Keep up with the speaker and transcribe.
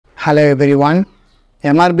Hello everyone.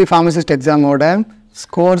 MRB Pharmacist exam oda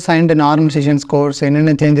scores and normalization scores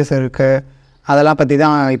என்னென்ன changes இருக்கு அதெல்லாம் பத்தி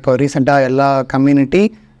தான் இப்போ ரீசன்ட்டா எல்லா கம்யூனிட்டி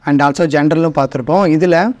அண்ட் ஆல்சோ ஜெனரலும் பார்த்துருப்போம்.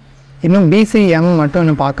 இதில் இன்னும் BCM மட்டும்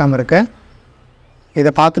இன்னும் பார்க்காம இருக்கு.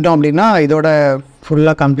 இதை பார்த்துட்டோம் அப்படின்னா இதோட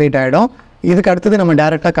ஃபுல்லாக கம்ப்ளீட் ஆகிடும். இதுக்கு அடுத்தது நம்ம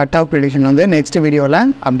டேரெக்டாக கட் ஆஃப் ப்ரிடிக்ஷன் வந்து நெக்ஸ்ட் வீடியோவில்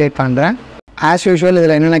அப்டேட் பண்ணுறேன். ஆஸ் யூஷுவல்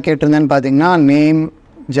இதில் என்னென்ன கேட்டிருந்தேன்னு பார்த்தீங்கன்னா name,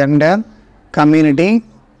 gender, community,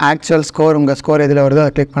 actual score, உங்கள் ஸ்கோர் எதில் வருதோ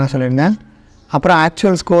அதை கிளிக் பண்ண சொல்லியிருந்தேன். அப்புறம்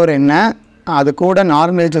ஆக்சுவல் ஸ்கோர் என்ன, அது கூட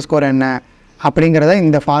நார்மலைஸ்டு ஸ்கோர் என்ன அப்படிங்கிறத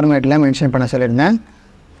இந்த ஃபார்மேட்டில் மென்ஷன் பண்ண சொல்லியிருந்தேன்.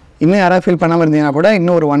 இன்னும் யாராவது ஃபில் பண்ணாமல் இருந்தீங்கன்னா கூட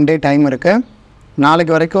இன்னும் ஒரு 1 day டைம் இருக்குது.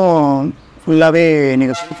 நாளைக்கு வரைக்கும் ஃபுல்லாகவே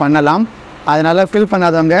நீங்கள் பண்ணலாம். அதனால் ஃபில்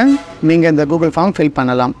பண்ணாதவங்க நீங்கள் இந்த கூகுள் ஃபார்ம் ஃபில்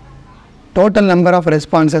பண்ணலாம். டோட்டல் நம்பர் ஆஃப்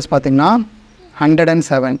ரெஸ்பான்சஸ் பார்த்திங்கன்னா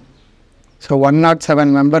 107. ஸோ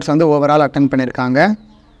 107 மெம்பர்ஸ் வந்து ஓவரால் அட்டென்ட் பண்ணியிருக்காங்க.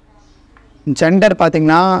 ஜெண்டர்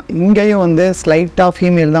பார்த்திங்கன்னா இங்கேயும் வந்து ஸ்லைட்டாக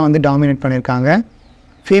ஃபீமேல் தான் வந்து டாமினேட் பண்ணியிருக்காங்க.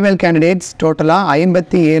 ஃபீமேல் கேண்டிடேட்ஸ் டோட்டலாக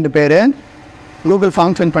 57 பேர் கூகுள்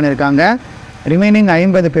ஃபார்ம் ஃபில் பண்ணியிருக்காங்க. ரிமைனிங்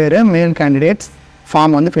 50 பேர் மேல் கேண்டிடேட்ஸ்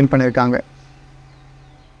ஃபார்ம் வந்து ஃபில் பண்ணியிருக்காங்க.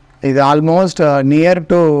 இது almost near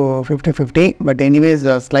to 50-50. But anyways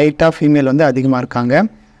ஸ்லைட்டாக female வந்து அதிகமாக இருக்காங்க.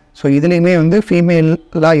 ஸோ இதுலேயுமே வந்து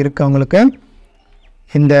ஃபீமேலாக இருக்கவங்களுக்கு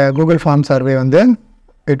இந்த கூகுள் ஃபார்ம் சர்வே வந்து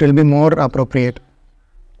it will be more appropriate.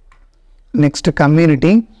 Next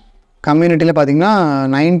கம்யூனிட்டியில் பார்த்திங்கன்னா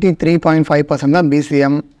 93.5% தான்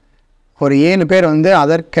BCM. ஒரு 7 பேர் வந்து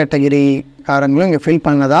அதர் கேட்டகிரி காரங்களும் இங்கே ஃபில்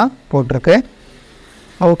பண்ணதாக போட்டிருக்கு.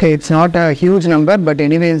 Okay, it's not a huge number. But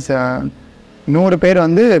anyways 100 பேர்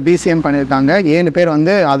வந்து BCM பண்ணியிருக்காங்க, 7 பேர்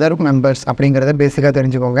வந்து அதர் மெம்பர்ஸ் அப்படிங்கிறத பேசிக்காக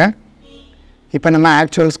தெரிஞ்சுக்கோங்க. இப்போ நம்ம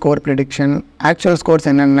actual score prediction, actual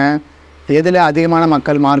scores என்னென்ன, எதில் அதிகமான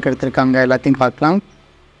மக்கள் மார்க் எடுத்திருக்காங்க எல்லாத்தையும் பார்க்கலாம்.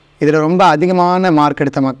 இதில் ரொம்ப அதிகமான மார்க்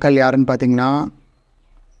எடுத்த மக்கள் யாருன்னு பார்த்திங்கன்னா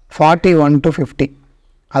 41 to 50.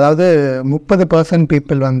 அதாவது 30%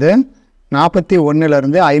 பீப்புள் வந்து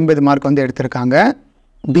 41லேருந்து 50 மார்க் வந்து எடுத்திருக்காங்க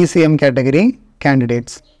BCM கேட்டகரி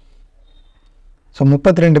கேண்டிடேட்ஸ். ஸோ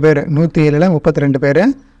 32 பேர் 107ல் 32 பேர்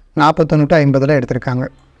 41 to 50 எடுத்திருக்காங்க.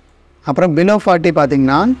 அப்புறம் பிலோ 40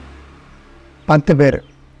 பார்த்திங்கன்னா 10 பேர்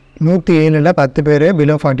 107ல் 10 பேர்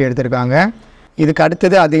பிலோ 40 எடுத்திருக்காங்க. இதுக்கு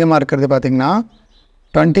அடுத்தது அதிகமாக இருக்கிறது பார்த்திங்கன்னா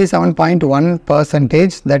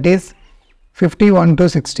 27.1%, தட் இஸ் 51 to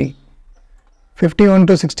 60. 51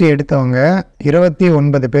 to 60 எடுத்தவங்க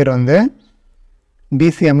 29 பேர் வந்து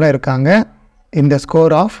BCMல இருக்காங்க. இந்த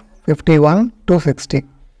ஸ்கோர் ஆஃப் 51 to 60.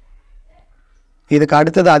 இதுக்கு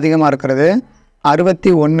அடுத்தது அதிகமாக இருக்கிறது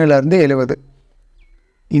 61லேருந்து 70.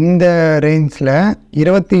 இந்த ரேஞ்சில்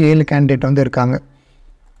 27 கேண்டிடேட் வந்து இருக்காங்க.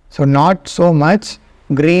 So not so much.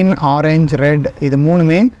 Green, orange, red இது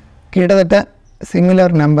மூணுமே கிட்டத்தட்ட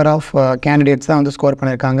சிமிலர் நம்பர் ஆஃப் கேண்டிடேட்ஸ் தான் வந்து ஸ்கோர்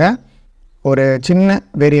பண்ணியிருக்காங்க. ஒரு சின்ன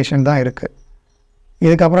வேரியேஷன் தான் இருக்குது.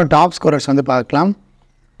 இதுக்கப்புறம் டாப் ஸ்கோரர்ஸ் வந்து பார்க்கலாம்.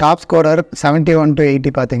 டாப் ஸ்கோரர் 71 to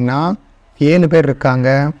 80 பார்த்திங்கன்னா 7 பேர் இருக்காங்க.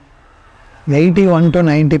 81 to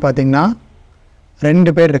 90 பார்த்திங்கன்னா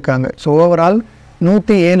 2 பேர் இருக்காங்க. ஸோ ஓவரால்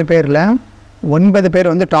 107 பேரில் 9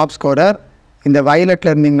 பேர் வந்து டாப் ஸ்கோரர். இந்த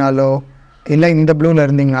வயலட்டில் இருந்தீங்கனாலோ இல்லை இந்த ப்ளூவில்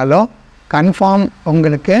இருந்தீங்கனாலோ கன்ஃபார்ம்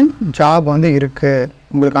உங்களுக்கு ஜாப் வந்து இருக்குது.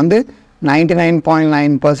 உங்களுக்கு வந்து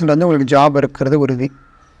 99.9% வந்து உங்களுக்கு ஜாப் இருக்கிறது உறுதி.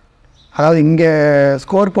 அதாவது இங்கே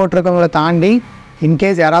ஸ்கோர் போட்டிருக்கவங்கள தாண்டி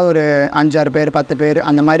இன்கேஸ் யாராவது ஒரு 5-6 பேர் 10 பேர்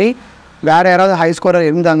அந்த மாதிரி வேறு யாராவது ஹை ஸ்கோரர்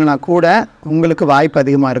இருந்தாங்கன்னா கூட உங்களுக்கு வாய்ப்பு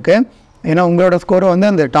அதிகமாக இருக்குது. ஏன்னா உங்களோட ஸ்கோர் வந்து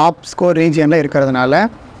அந்த டாப் ஸ்கோர் ரீஜியனில் இருக்கிறதுனால.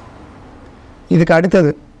 இதுக்கு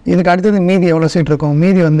அடுத்தது மீதி எவ்வளோ சீட் இருக்கும்?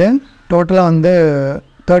 மீதி வந்து டோட்டலாக வந்து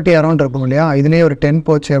 30 அரௌண்ட் இருக்கும் இல்லையா? இதுலேயே ஒரு 10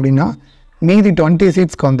 போச்சு அப்படின்னா மீதி 20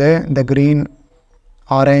 சீட்ஸ்க்கு வந்து இந்த க்ரீன்,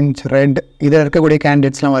 ஆரஞ்ச், ரெட் இதில் இருக்கக்கூடிய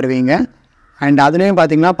கேண்டிடேட்ஸ்லாம் வருவீங்க. அண்ட் அதுலேயும்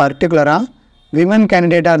பார்த்திங்கன்னா பர்டிகுலராக விமன்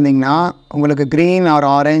கேண்டிடேட்டாக இருந்திங்கன்னா உங்களுக்கு க்ரீன் ஆர்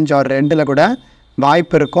ஆரஞ்ச் ஆர் ரெட்டில் கூட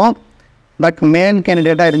வாய்ப்பு இருக்கும். பட் மேல்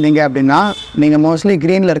கேண்டிடேட்டாக இருந்தீங்க அப்படின்னா நீங்கள் மோஸ்ட்லி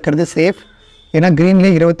க்ரீனில் இருக்கிறது சேஃப். ஏன்னா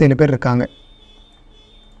க்ரீன்லேயே 27 பேர் இருக்காங்க.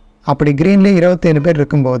 அப்படி க்ரீன்லேயே 27 பேர்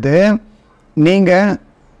இருக்கும்போது நீங்கள்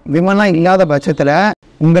விமனாக இல்லாத பட்சத்தில்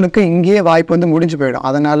உங்களுக்கு இங்கேயே வாய்ப்பு வந்து முடிஞ்சு போயிடும்.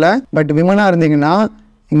 அதனால் பட் விமனாக இருந்தீங்கன்னா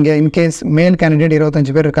இங்கே இன்கேஸ் மேல் கேண்டிடேட்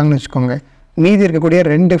 25 பேர் இருக்காங்கன்னு வச்சுக்கோங்க, மீதி இருக்கக்கூடிய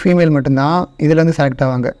 2 ஃபீமேல் மட்டும்தான் இதில் வந்து செலக்ட்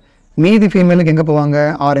ஆவாங்க. மீதி ஃபீமேலுக்கு எங்கே போவாங்க?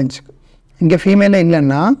 ஆரஞ்சுக்கு. இங்கே ஃபீமேலில்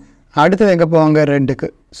இல்லைன்னா அடுத்தது எங்கே போவாங்க? ரெட்டுக்கு.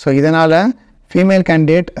 ஸோ இதனால் ஃபீமேல்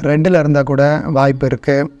கேண்டிடேட் ரெட்டில் இருந்தால் கூட வாய்ப்பு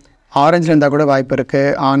இருக்குது, ஆரஞ்சில் இருந்தால் கூட வாய்ப்பு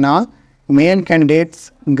இருக்குது. ஆனால் மேல் கேண்டிடேட்ஸ்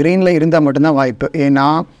க்ரீனில் இருந்தால் மட்டும்தான் வாய்ப்பு. ஏன்னா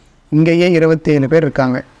இங்கேயே 27 பேர்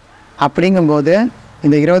இருக்காங்க. அப்படிங்கும்போது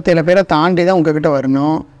இந்த 27 பேரை தாண்டி தான் உங்கள்கிட்ட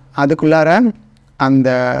வரணும். அதுக்குள்ளார அந்த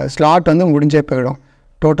ஸ்லாட் வந்து முடிஞ்சே போயிடும்.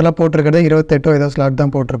 டோட்டலாக போட்டிருக்கிறது 28 ஏதோ ஸ்லாட்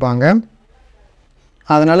தான் போட்டிருப்பாங்க.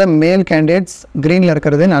 அதனால் மேல் கேண்டிடேட்ஸ் க்ரீனில்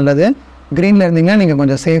இருக்கிறது நல்லது. க்ரீனில் இருந்தீங்கன்னா நீங்கள்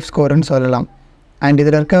கொஞ்சம் சேஃப் ஸ்கோருன்னு சொல்லலாம். அண்ட்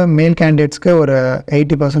இதில் இருக்க மேல் கேண்டிடேட்ஸ்க்கு ஒரு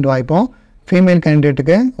 80% வாய்ப்பும், ஃபீமேல்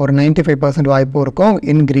கேண்டிடேட்டுக்கு ஒரு 95% வாய்ப்பும் இருக்கும்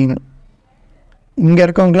இன் க்ரீன். இங்கே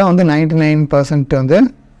இருக்கவங்களாம் வந்து 99% வந்து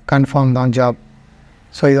கன்ஃபார்ம் தான் ஜாப்.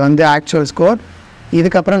 ஸோ இது வந்து ஆக்சுவல் ஸ்கோர்.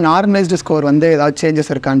 இதுக்கப்புறம் நார்மலைஸ்டு ஸ்கோர் வந்து ஏதாவது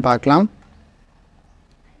சேஞ்சஸ் இருக்கான்னு பார்க்கலாம்.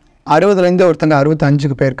 60லேருந்து ஒருத்தங்க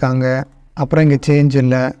 65க்கு போயிருக்காங்க. அப்புறம் இங்கே சேஞ்ச்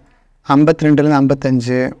இல்லை. 52லேருந்து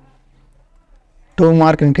 55, 2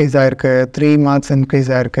 மார்க் இன்க்ரீஸ் ஆகிருக்கு, 3 மார்க்ஸ் இன்க்ரீஸ்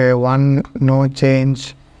ஆகிருக்கு, 1 நோ சேஞ்ச்,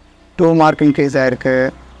 2 மார்க் இன்க்ரீஸ் ஆகிருக்கு,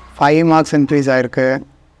 5 மார்க்ஸ் இன்க்ரீஸ் ஆகிருக்கு,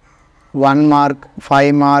 1 மார்க்,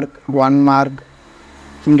 5 மார்க், 1 மார்க்.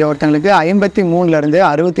 இங்கே ஒருத்தங்களுக்கு 53லேருந்து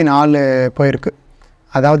 64 போயிருக்கு.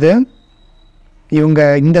 அதாவது இவங்க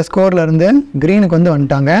இந்த ஸ்கோர்லேருந்து க்ரீனுக்கு வந்து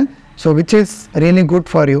வந்துட்டாங்க. So which is really good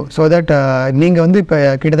for you. So that நீங்கள் வந்து இப்போ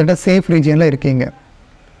கிட்டத்தட்ட சேஃப் ரீஜியனில் இருக்கீங்க.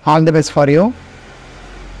 All the best for you.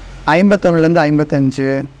 51லேருந்து 55,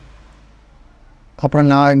 அப்புறம்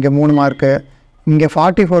நான் இங்கே 3 மார்க்கு, இங்கே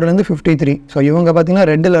 44லேருந்து 53. ஸோ இவங்க பார்த்திங்கன்னா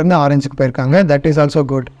ரெட்டிலேருந்து ஆரஞ்சுக்கு போயிருக்காங்க. That is also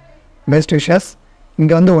good. Best wishes.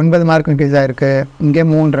 இங்கே வந்து 9 மார்க் இன்க்ரீஸ் ஆகிருக்கு. இங்கே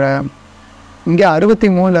 3, இங்கே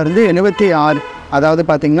 63லேருந்து 76. அதாவது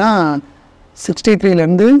பார்த்திங்கன்னா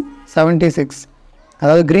 63லேருந்து 76.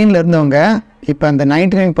 அதாவது க்ரீனில் இருந்தவங்க இப்போ அந்த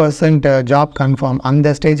 99% ஜாப் கன்ஃபார்ம்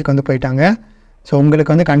அந்த ஸ்டேஜுக்கு வந்து போயிட்டாங்க. ஸோ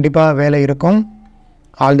உங்களுக்கு வந்து கண்டிப்பாக வேலை இருக்கும்.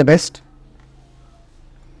 All the best.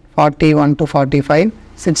 41 to 45,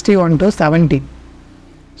 61 to 70.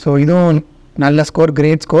 So இதுவும் நல்ல ஸ்கோர்,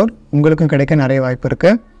 கிரேட் ஸ்கோர். உங்களுக்கும் கிடைக்க நிறைய வாய்ப்பு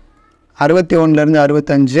இருக்குது. 61லேருந்து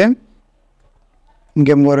 65,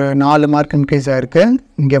 இங்கே ஒரு 4 மார்க் இன்க்ரீஸ் ஆகிருக்கு.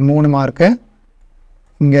 இங்கே 3 மார்க்கு,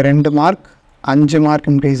 இங்கே 2 மார்க், 5 மார்க்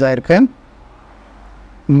இன்க்ரீஸ் ஆகிருக்கு,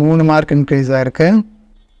 3 மார்க் இன்க்ரீஸ் ஆகிருக்கு,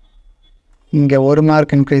 இங்கே 1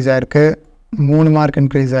 மார்க் இன்க்ரீஸ் ஆகிருக்கு, 3 மார்க்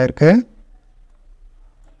இன்க்ரீஸ் ஆகிருக்கு,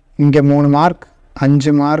 இங்கே 3 மார்க்,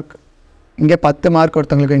 5 மார்க், இங்கே 10 மார்க்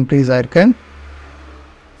ஒருத்தவங்களுக்கு இன்க்ரீஸ் ஆகிருக்கு.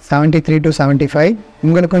 73 to 75.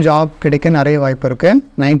 உங்களுக்கும் ஜாப் கிடைக்க நிறைய வாய்ப்பு இருக்குது.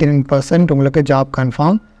 99% உங்களுக்கு ஜாப்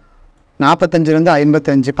கன்ஃபார்ம். 45லேருந்து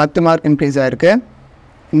 55, 10 மார்க் இன்க்ரீஸ் ஆகிருக்கு.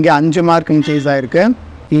 இங்கே 5 மார்க் இன்க்ரீஸ் ஆகிருக்கு.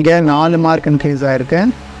 இங்கே 4 மார்க் இன்க்ரீஸ் ஆகிருக்கு.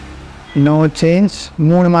 No change.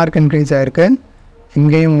 3 மார்க் இன்க்ரீஸ் ஆகிருக்கு.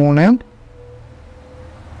 இங்கேயும் 3,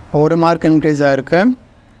 1 மார்க் இன்க்ரீஸ் ஆகிருக்கு.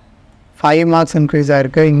 5 மார்க்ஸ் இன்க்ரீஸ்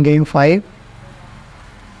ஆகிருக்கு. இங்கேயும் 5.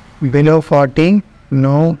 Below 40,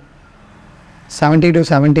 no. 70 to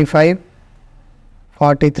 75,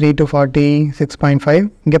 43 to 46.5.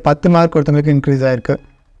 இங்கே 10 மார்க் ஒருத்தவங்களுக்கு இன்க்ரீஸ் ஆகிருக்கு.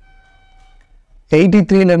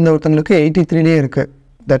 83லேருந்து ஒருத்தவங்களுக்கு 83லே இருக்குது.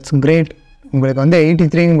 That's great. உங்களுக்கு வந்து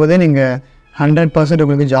 83ங்கும் போதே நீங்கள் 100%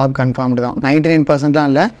 உங்களுக்கு ஜாப் கன்ஃபார்ம்டு தான். 99%லாம்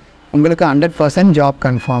இல்லை, உங்களுக்கு 100% job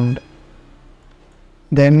confirmed.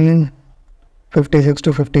 Then 56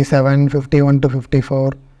 to 57, 51 to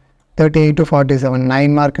 54, 38 to 47,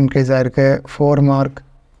 9 mark increase ஆகிருக்கு. 4 மார்க்,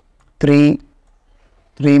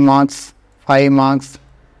 3 மார்க்ஸ், 5 மார்க்ஸ்.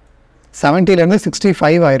 70லேருந்து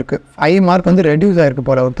 65 ஆகிருக்கு. 5 மார்க் வந்து ரெடியூஸ் ஆகிருக்கு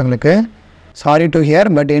போல் ஒருத்தங்களுக்கு. Sorry to hear,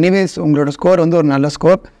 but anyways உங்களோட ஸ்கோர் வந்து ஒரு நல்ல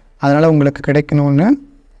ஸ்கோர். அதனால் உங்களுக்கு கிடைக்கணும்னு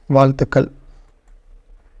வாழ்த்துக்கள்.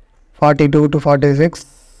 42 to 46,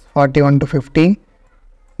 41 to 50,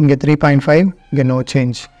 இங்கே 3.5, இங்கே no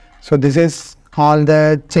change. So this is all the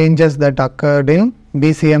changes that occurred in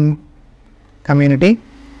BCM community.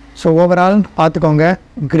 So overall பார்த்துக்கோங்க,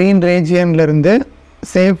 க்ரீன் ரீஜியன்லேருந்து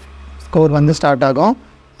சேஃப் ஸ்கோர் வந்து ஸ்டார்ட் ஆகும்.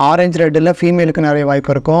 ஆரஞ்சு ரெட்டில் ஃபீமேலுக்கு நிறைய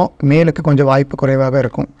வாய்ப்பு இருக்கும், மேலுக்கு கொஞ்சம் வாய்ப்பு குறைவாக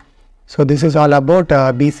இருக்கும். So this is all about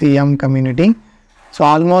BCM community. So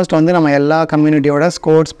almost வந்து நம்ம எல்லா கம்யூனிட்டியோட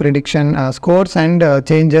scores prediction, scores and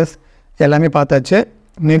changes எல்லாமே பார்த்தாச்சு.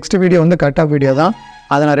 நெக்ஸ்ட் வீடியோ வந்து கட் ஆஃப் வீடியோ தான்.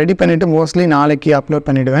 அதை நான் ரெடி பண்ணிவிட்டு மோஸ்ட்லி நாளைக்கு அப்லோட்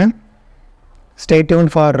பண்ணிவிடுவேன். Stay tune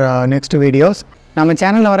for next videos. நம்ம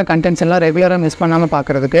சேனலில் வர கண்டென்ட்ஸ் எல்லாம் ரெகுலராக மிஸ் பண்ணாமல்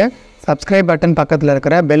பார்க்குறதுக்கு சப்ஸ்கிரைப் பட்டன் பக்கத்தில்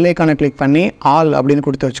இருக்கிற பெல் ஐக்கானை கிளிக் பண்ணி ஆல் அப்படின்னு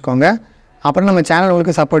கொடுத்து வச்சுக்கோங்க. அப்புறம் நம்ம சேனல்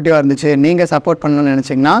உங்களுக்கு சப்போர்ட்டிவாக இருந்துச்சு, நீங்கள் சப்போர்ட் பண்ணணும்னு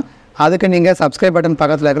நினச்சிங்கன்னா அதுக்கு நீங்கள் சப்ஸ்கிரைப் பட்டன்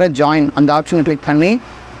பக்கத்தில் இருக்கிற ஜாயின் அந்த ஆப்ஷனை கிளிக் பண்ணி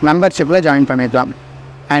மெம்பர்ஷிப்பில் ஜாயின் பண்ணிடலாம்.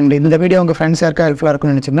 அண்ட் இந்த வீடியோ உங்கள் ஃப்ரெண்ட்ஸ் யாருக்கா ஹெல்ப்ஃபுல்லாக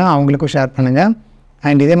இருக்குன்னு நினச்சிங்கன்னா அவங்களுக்கும் ஷேர் பண்ணுங்கள்.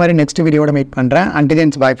 அண்ட் இதே மாதிரி நெக்ஸ்ட் வீடியோட மீட் பண்ணுறேன். Until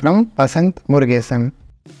then by from Vasanth, Murugesan.